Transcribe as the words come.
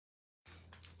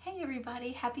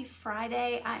everybody, happy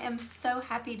Friday. I am so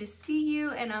happy to see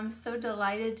you and I'm so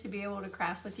delighted to be able to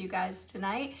craft with you guys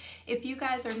tonight. If you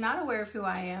guys are not aware of who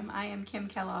I am Kim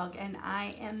Kellogg and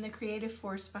I am the creative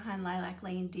force behind Lilac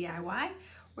Lane DIY,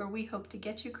 where we hope to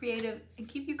get you creative and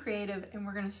keep you creative, and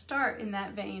we're going to start in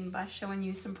that vein by showing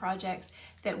you some projects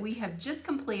that we have just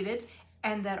completed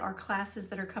and that are classes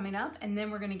that are coming up, and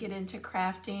then we're going to get into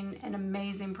crafting an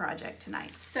amazing project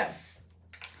tonight. So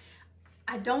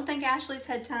I don't think Ashley's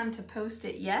had time to post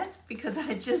it yet because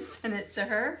I just sent it to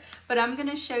her, but I'm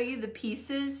gonna show you the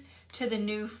pieces to the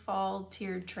new fall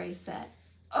tiered tray set.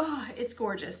 Oh, it's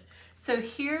gorgeous. So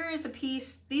here is a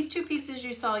piece, these two pieces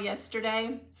you saw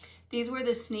yesterday, these were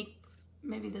the sneak,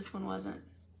 maybe this one wasn't.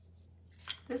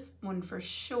 This one for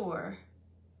sure.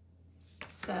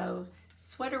 So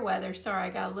sweater weather, sorry, I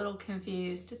got a little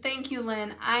confused. Thank you,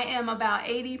 Lynn. I am about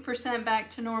 80%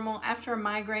 back to normal. After a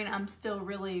migraine, I'm still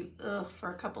really for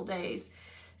a couple days.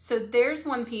 So there's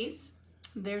one piece,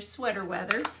 there's sweater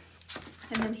weather,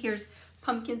 and then here's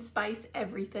pumpkin spice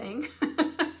everything.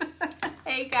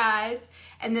 Hey guys.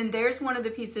 And then there's one of the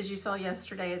pieces you saw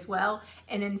yesterday as well.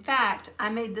 And in fact, I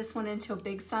made this one into a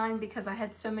big sign because I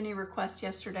had so many requests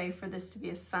yesterday for this to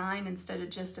be a sign instead of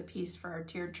just a piece for our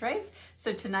tiered trays.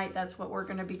 So tonight, that's what we're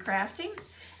gonna be crafting.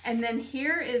 And then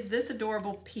here is this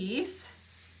adorable piece.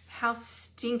 How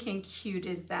stinking cute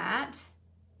is that?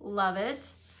 Love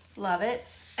it, love it.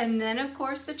 And then of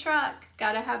course the truck,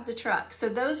 gotta have the truck. So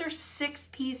those are 6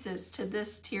 pieces to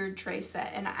this tiered tray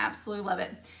set and I absolutely love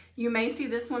it. You may see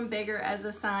this one bigger as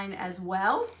a sign as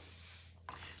well,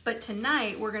 but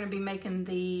tonight we're gonna be making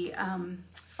the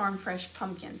Farm Fresh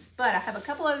pumpkins. But I have a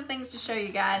couple other things to show you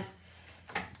guys,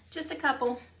 just a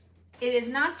couple. It is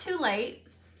not too late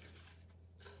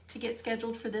to get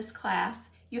scheduled for this class.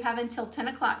 You have until 10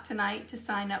 o'clock tonight to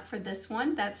sign up for this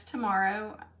one. That's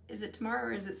tomorrow. Is it tomorrow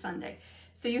or is it Sunday?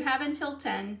 So you have until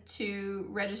 10 to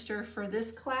register for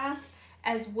this class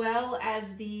as well as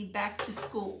the back to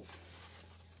school.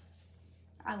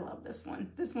 I love this one.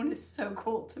 This one is so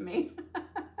cool to me.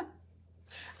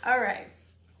 All right,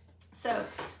 so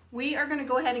we are gonna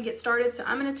go ahead and get started. So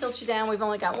I'm gonna tilt you down. We've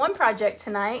only got one project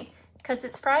tonight because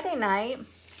it's Friday night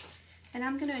and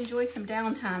I'm gonna enjoy some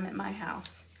downtime at my house.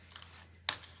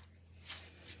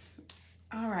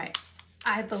 All right,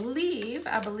 I believe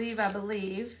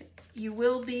you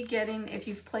will be getting, if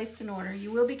you've placed an order,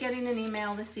 you will be getting an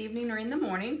email this evening or in the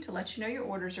morning to let you know your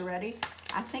orders are ready.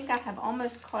 I think I have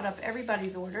almost caught up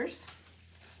everybody's orders.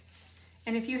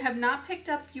 And if you have not picked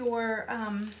up your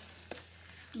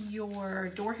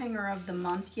door hanger of the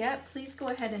month yet, please go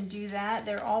ahead and do that.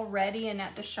 They're all ready and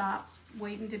at the shop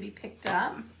waiting to be picked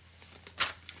up.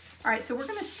 All right, so we're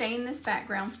gonna stain this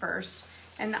background first.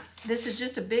 And this is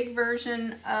just a big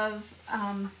version of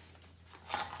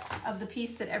the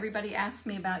piece that everybody asked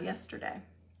me about yesterday.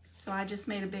 So I just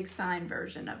made a big sign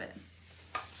version of it.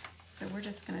 So we're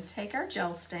just gonna take our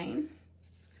gel stain,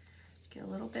 get a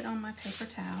little bit on my paper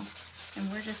towel,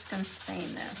 and we're just gonna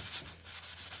stain this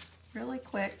really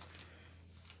quick.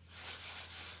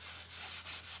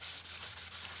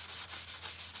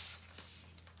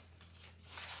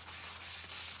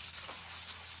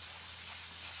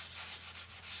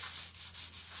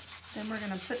 Then we're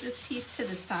gonna put this piece to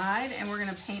the side and we're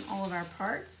gonna paint all of our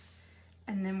parts.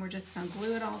 And then we're just gonna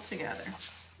glue it all together.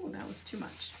 Oh, that was too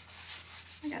much.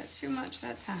 I got it too much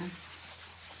that time.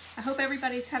 I hope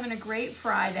everybody's having a great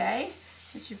Friday,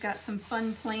 that you've got some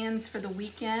fun plans for the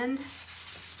weekend.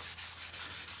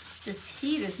 This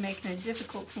heat is making it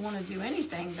difficult to wanna do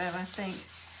anything though, I think.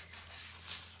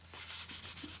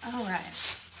 All right,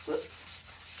 whoops.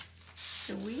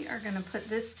 So we are gonna put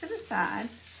this to the side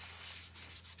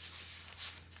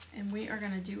and we are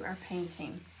gonna do our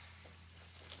painting.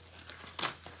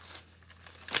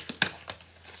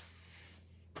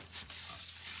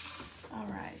 All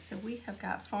right, so we have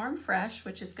got Farm Fresh,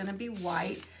 which is gonna be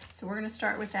white. So we're gonna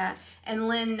start with that. And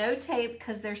Lynn, no tape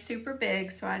because they're super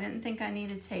big, so I didn't think I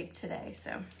needed tape today.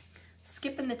 So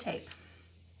skipping the tape.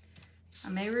 I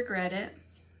may regret it,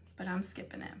 but I'm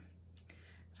skipping it.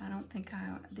 I don't think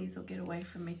these will get away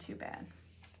from me too bad.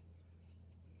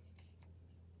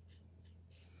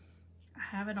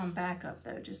 I have it on backup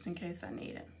though, just in case I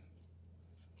need it.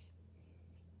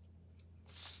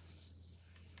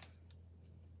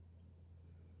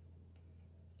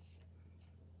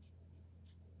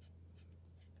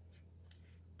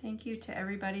 Thank you to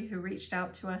everybody who reached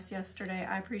out to us yesterday.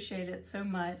 I appreciate it so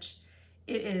much.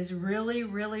 It is really,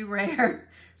 really rare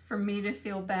for me to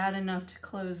feel bad enough to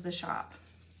close the shop.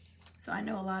 So I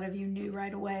know a lot of you knew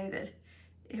right away that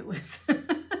it was,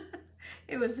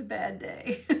 it was a bad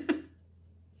day.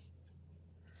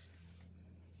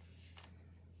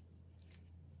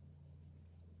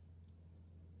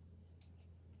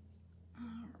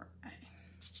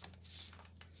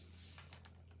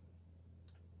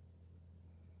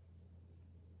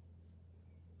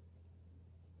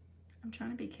 I'm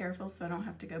trying to be careful so I don't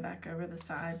have to go back over the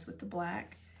sides with the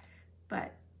black.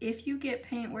 But if you get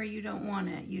paint where you don't want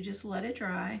it, you just let it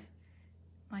dry,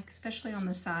 like especially on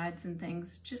the sides and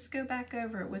things. Just go back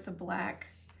over it with a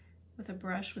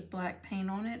brush with black paint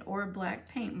on it or a black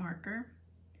paint marker,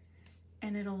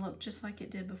 and it'll look just like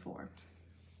it did before.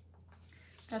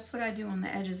 That's what I do on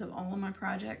the edges of all of my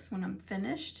projects when I'm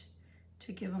finished,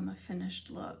 to give them a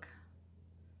finished look.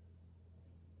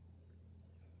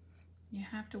 You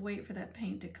have to wait for that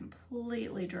paint to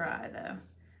completely dry though,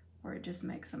 or it just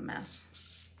makes a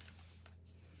mess.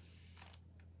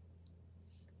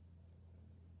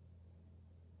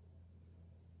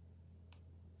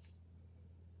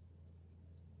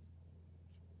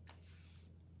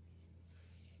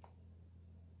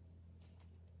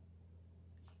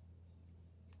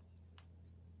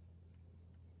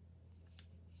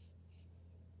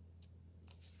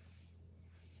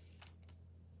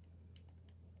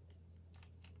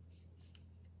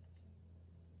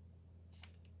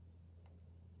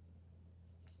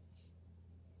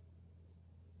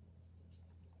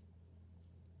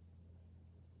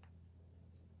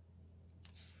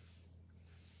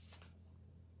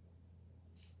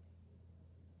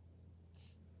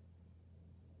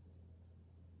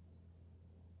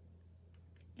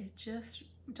 It just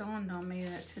dawned on me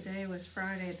that today was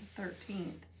Friday the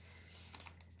 13th.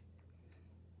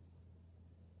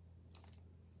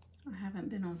 I haven't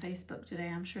been on Facebook today.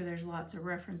 I'm sure there's lots of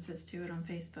references to it on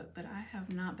Facebook, but I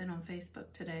have not been on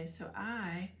Facebook today, so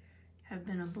I have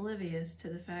been oblivious to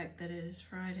the fact that it is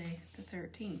Friday the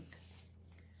 13th.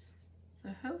 So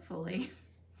hopefully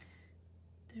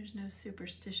there's no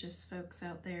superstitious folks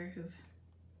out there who've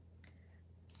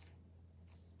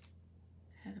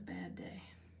had a bad day.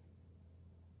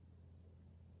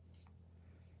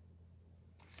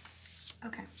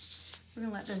 Okay, we're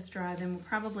gonna let those dry, then we'll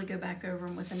probably go back over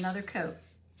them with another coat.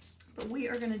 But we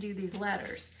are gonna do these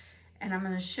letters, and I'm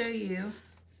gonna show you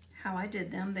how I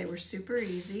did them. They were super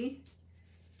easy.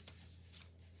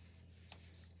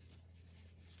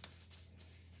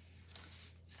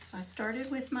 So I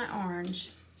started with my orange,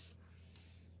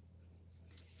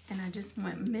 and I just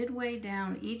went midway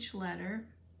down each letter.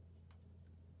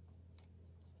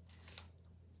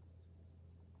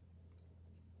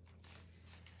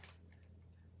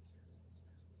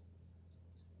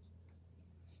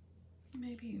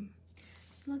 Maybe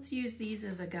let's use these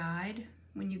as a guide.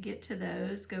 When you get to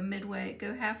those, go midway,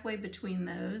 go halfway between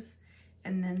those,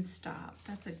 and then stop.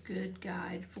 That's a good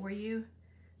guide for you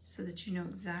so that you know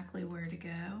exactly where to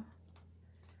go.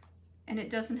 And it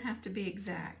doesn't have to be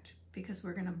exact because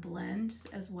we're gonna blend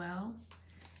as well.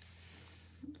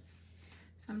 Oops.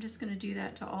 So I'm just gonna do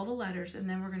that to all the letters, and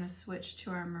then we're gonna switch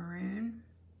to our maroon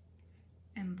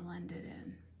and blend it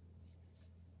in.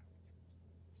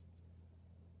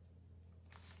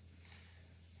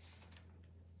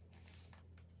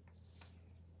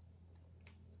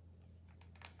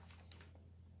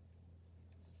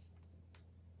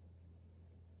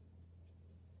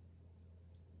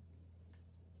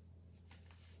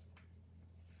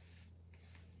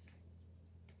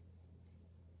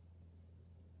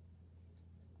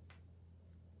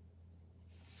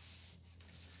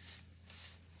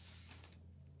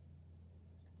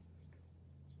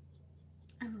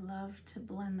 I love to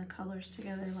blend the colors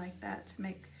together like that to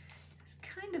make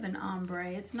kind of an ombre.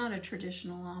 It's not a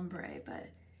traditional ombre, but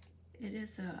it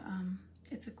is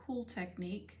it's a cool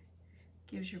technique.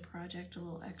 Gives your project a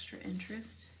little extra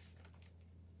interest.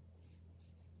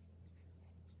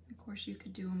 Of course, you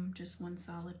could do them just one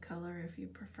solid color if you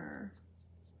prefer.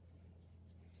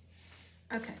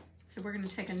 Okay, so we're gonna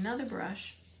take another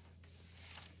brush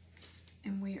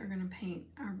and we are gonna paint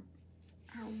our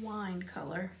wine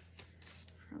color,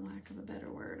 for lack of a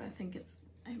better word. I think it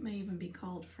may even be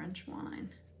called French wine.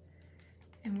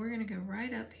 And we're gonna go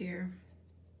right up here.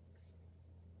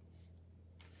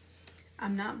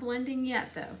 I'm not blending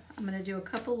yet though. I'm gonna do a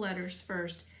couple letters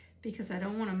first because I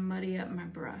don't wanna muddy up my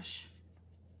brush.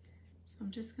 So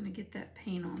I'm just gonna get that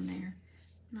paint on there.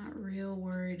 I'm not real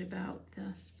worried about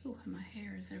the, oh, my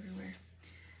hair is everywhere.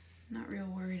 I'm not real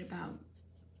worried about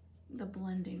the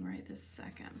blending right this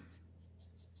second.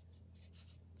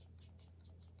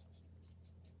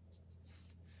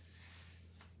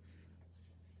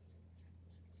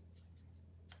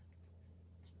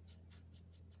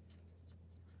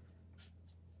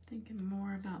 Thinking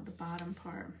more about the bottom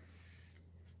part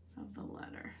of the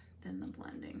letter than the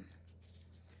blending.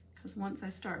 Because once I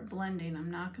start blending,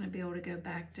 I'm not going to be able to go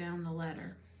back down the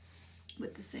letter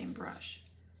with the same brush.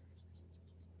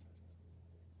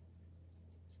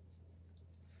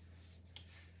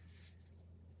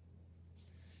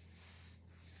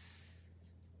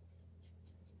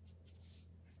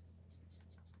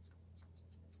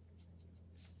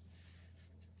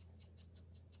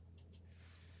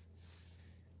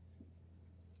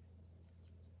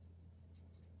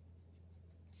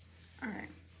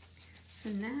 So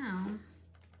now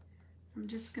I'm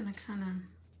just gonna kind of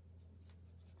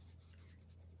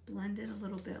blend it a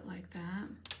little bit like that.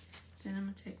 Then I'm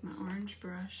gonna take my orange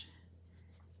brush.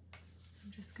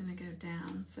 I'm just gonna go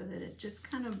down so that it just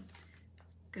kind of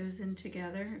goes in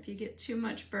together. If you get too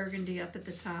much burgundy up at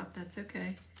the top, that's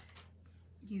okay.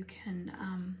 You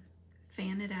can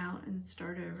fan it out and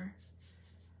start over.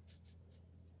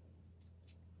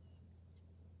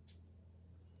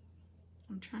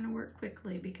 I'm trying to work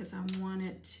quickly because I want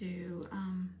it to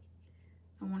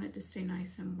stay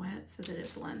nice and wet so that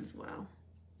it blends well.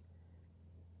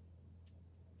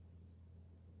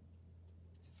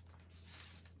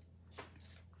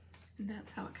 And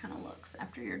that's how it kind of looks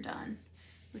after you're done,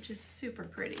 which is super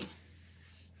pretty.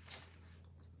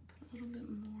 Put a little bit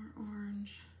more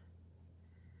orange.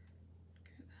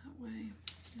 Go that way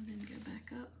and then go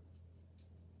back up.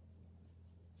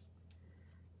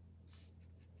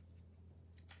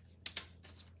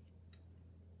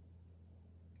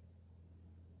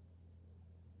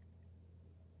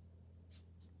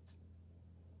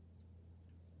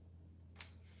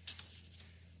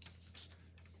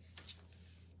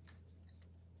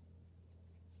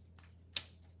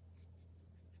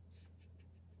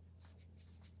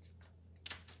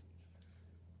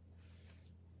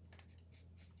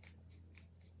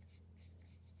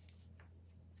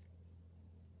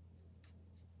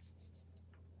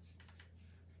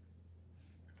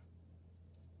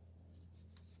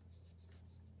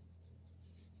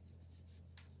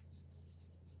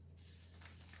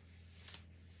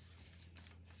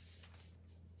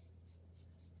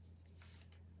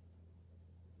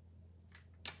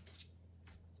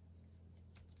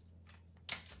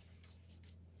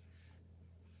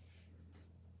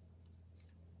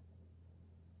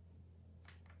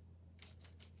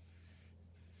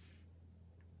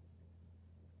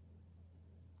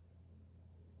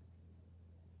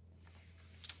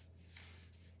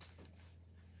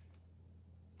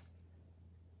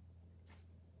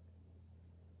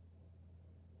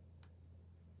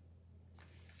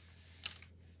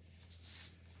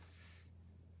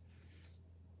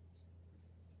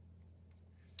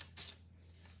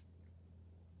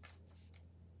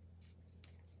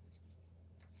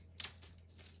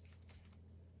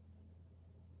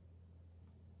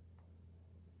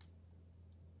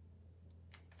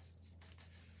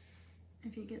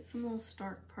 If you get some little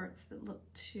stark parts that look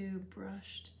too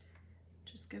brushed,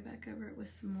 just go back over it with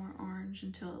some more orange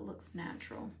until it looks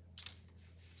natural.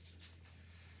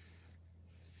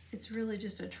 It's really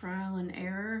just a trial and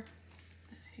error.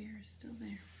 That hair is still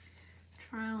there.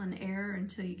 Trial and error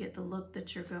until you get the look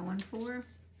that you're going for.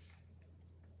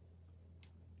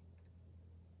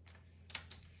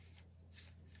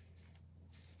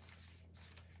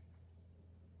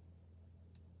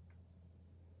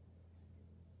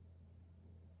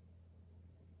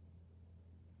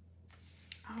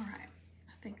 All right,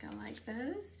 I think I like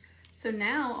those. So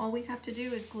now all we have to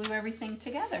do is glue everything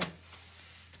together.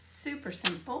 Super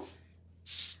simple.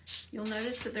 You'll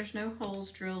notice that there's no holes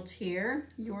drilled here.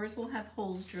 Yours will have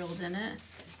holes drilled in it.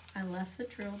 I left the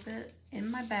drill bit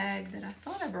in my bag that I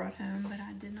thought I brought home, but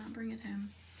I did not bring it home.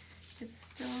 It's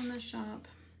still in the shop,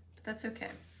 but that's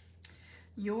okay.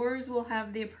 Yours will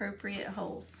have the appropriate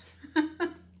holes.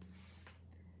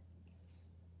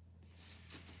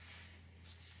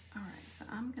 All right, so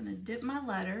I'm gonna dip my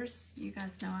letters. You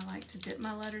guys know I like to dip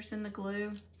my letters in the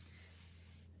glue.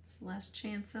 It's less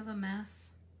chance of a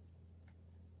mess.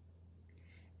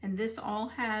 And this all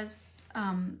has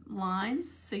lines,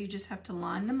 so you just have to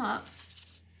line them up.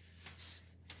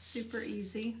 Super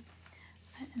easy.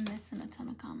 I am missing a ton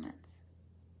of comments.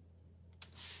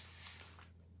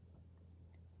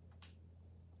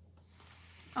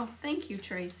 Oh, thank you,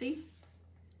 Tracy.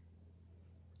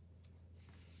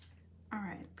 All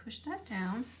right, push that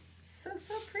down. So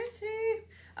pretty.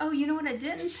 Oh, you know what I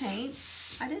didn't paint?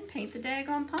 I didn't paint the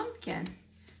daggone pumpkin.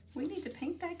 We need to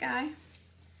paint that guy.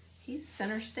 He's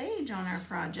center stage on our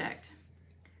project.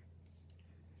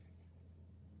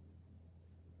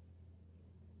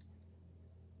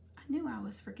 I knew I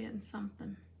was forgetting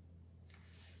something.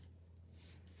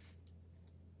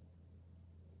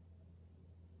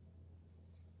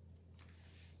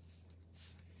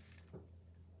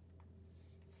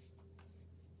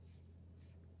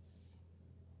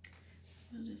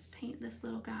 We'll just paint this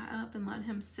little guy up and let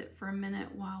him sit for a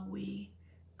minute while we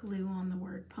glue on the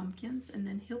word pumpkins, and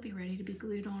then he'll be ready to be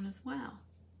glued on as well.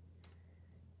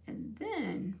 And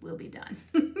then we'll be done.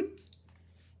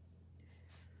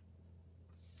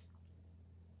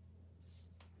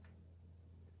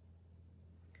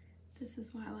 This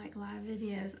is why I like live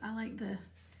videos. I like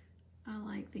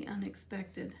the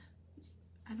unexpected.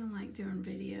 I don't like doing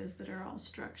videos that are all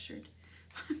structured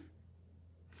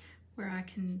where I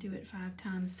can do it 5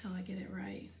 times till I get it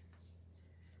right.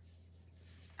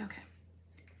 Okay,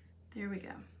 there we go.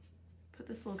 Put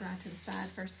this little guy to the side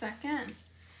for a second.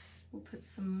 We'll put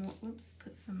some more,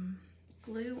 put some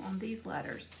glue on these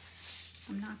letters.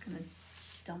 I'm not gonna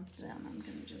dump them. I'm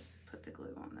gonna just put the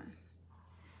glue on those.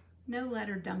 No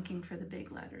letter dunking for the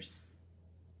big letters.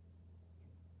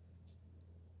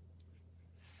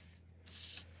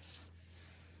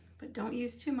 But don't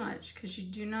use too much because you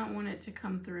do not want it to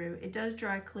come through. It does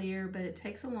dry clear, but it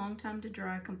takes a long time to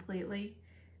dry completely,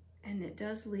 and it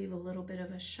does leave a little bit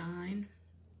of a shine.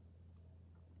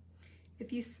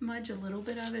 If you smudge a little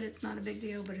bit of it, it's not a big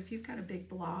deal, but if you've got a big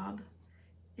blob,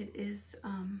 it is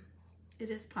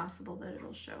possible that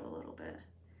it'll show a little bit.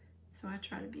 So I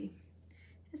try to be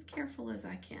as careful as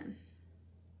I can.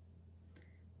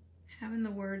 Having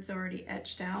the words already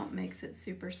etched out makes it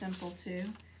super simple too.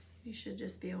 You should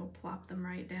just be able to plop them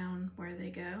right down where they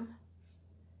go.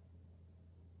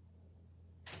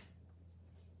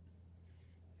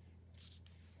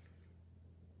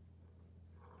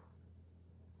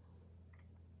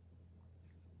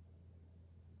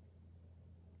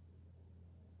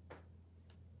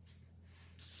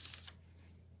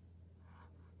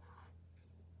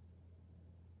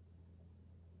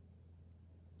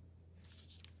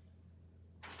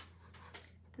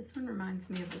 This one reminds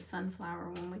me of the sunflower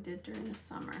one we did during the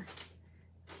summer.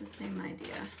 It's the same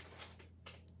idea.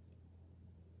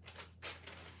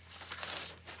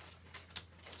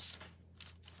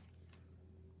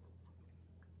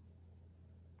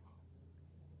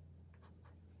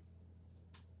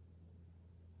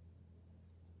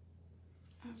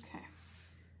 Okay,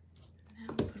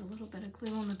 now we'll put a little bit of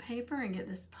glue on the paper and get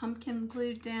this pumpkin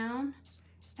glued down.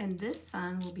 And this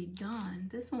sign will be done.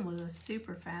 This one was a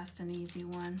super fast and easy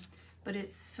one, but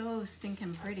it's so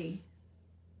stinking pretty.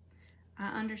 I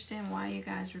understand why you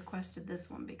guys requested this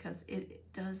one because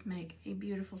it does make a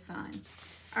beautiful sign.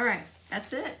 All right,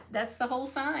 that's it. That's the whole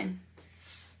sign.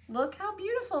 Look how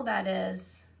beautiful that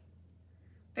is.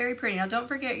 Very pretty. Now don't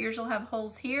forget yours will have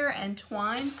holes here and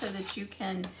twine so that you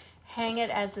can hang it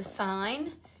as a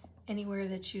sign anywhere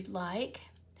that you'd like.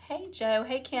 Hey Joe,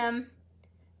 hey Kim.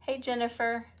 Hey,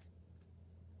 Jennifer.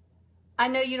 I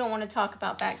know you don't want to talk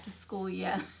about back to school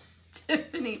yet,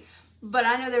 Tiffany, but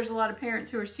I know there's a lot of parents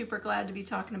who are super glad to be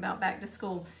talking about back to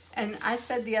school. And I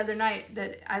said the other night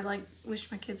that I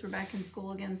wish my kids were back in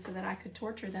school again so that I could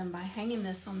torture them by hanging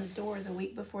this on the door the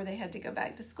week before they had to go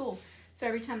back to school. So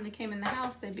every time they came in the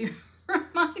house, they'd be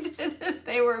reminded that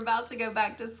they were about to go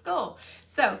back to school.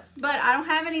 So, but I don't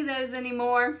have any of those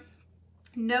anymore.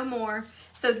 No more.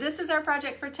 So this is our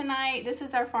project for tonight. This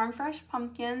is our Farm Fresh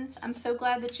pumpkins. I'm so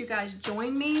glad that you guys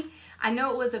joined me. I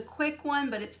know it was a quick one,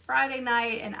 but it's Friday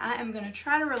night and I am going to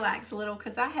try to relax a little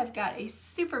because I have got a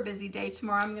super busy day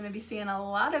tomorrow. I'm going to be seeing a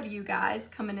lot of you guys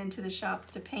coming into the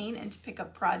shop to paint and to pick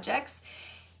up projects.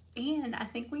 And I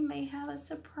think we may have a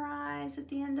surprise at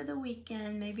the end of the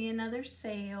weekend, maybe another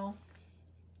sale.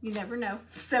 You never know.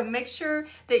 So make sure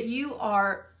that you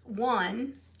are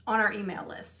on our email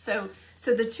list. So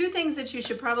the 2 things that you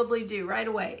should probably do right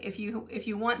away if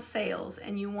you want sales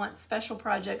and you want special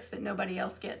projects that nobody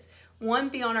else gets, 1,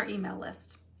 be on our email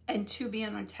list, and 2, be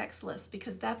on our text list,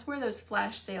 because that's where those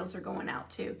flash sales are going out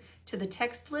to the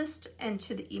text list and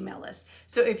to the email list.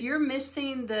 So if you're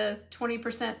missing the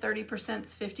 20%, 30%,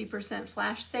 50%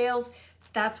 flash sales,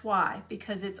 that's why,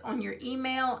 because it's on your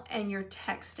email and your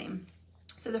texting.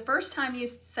 So the first time you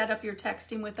set up your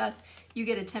texting with us, you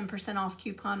get a 10% off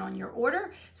coupon on your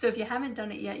order. So if you haven't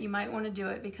done it yet, you might want to do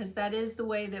it because that is the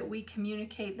way that we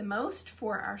communicate the most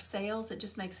for our sales. It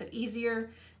just makes it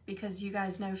easier because you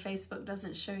guys know Facebook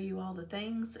doesn't show you all the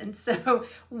things. And so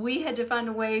we had to find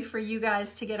a way for you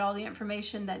guys to get all the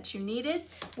information that you needed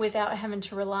without having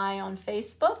to rely on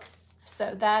Facebook.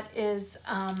 So that is,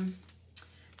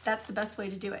 that's the best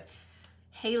way to do it.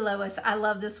 Hey Lois, I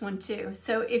love this one too.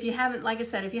 So if you haven't, like I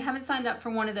said, if you haven't signed up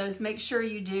for one of those, make sure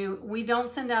you do. We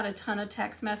don't send out a ton of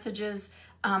text messages.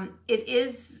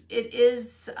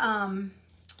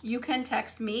 You can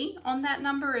text me on that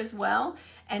number as well.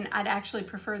 And I'd actually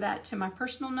prefer that to my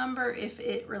personal number if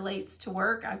it relates to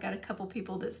work. I've got a couple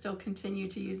people that still continue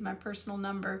to use my personal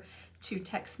number to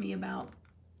text me about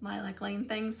Lilac Lane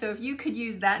things. So if you could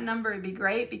use that number, it'd be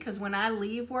great because when I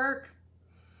leave work,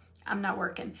 I'm not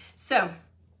working. So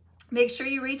make sure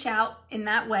you reach out in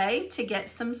that way to get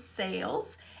some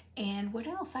sales. And what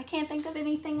else? I can't think of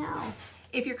anything else.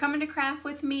 If you're coming to craft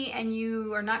with me and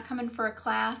you are not coming for a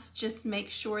class, just make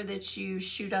sure that you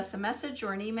shoot us a message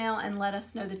or an email and let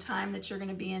us know the time that you're going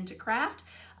to be into craft.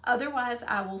 Otherwise,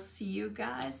 I will see you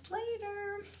guys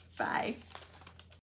later. Bye.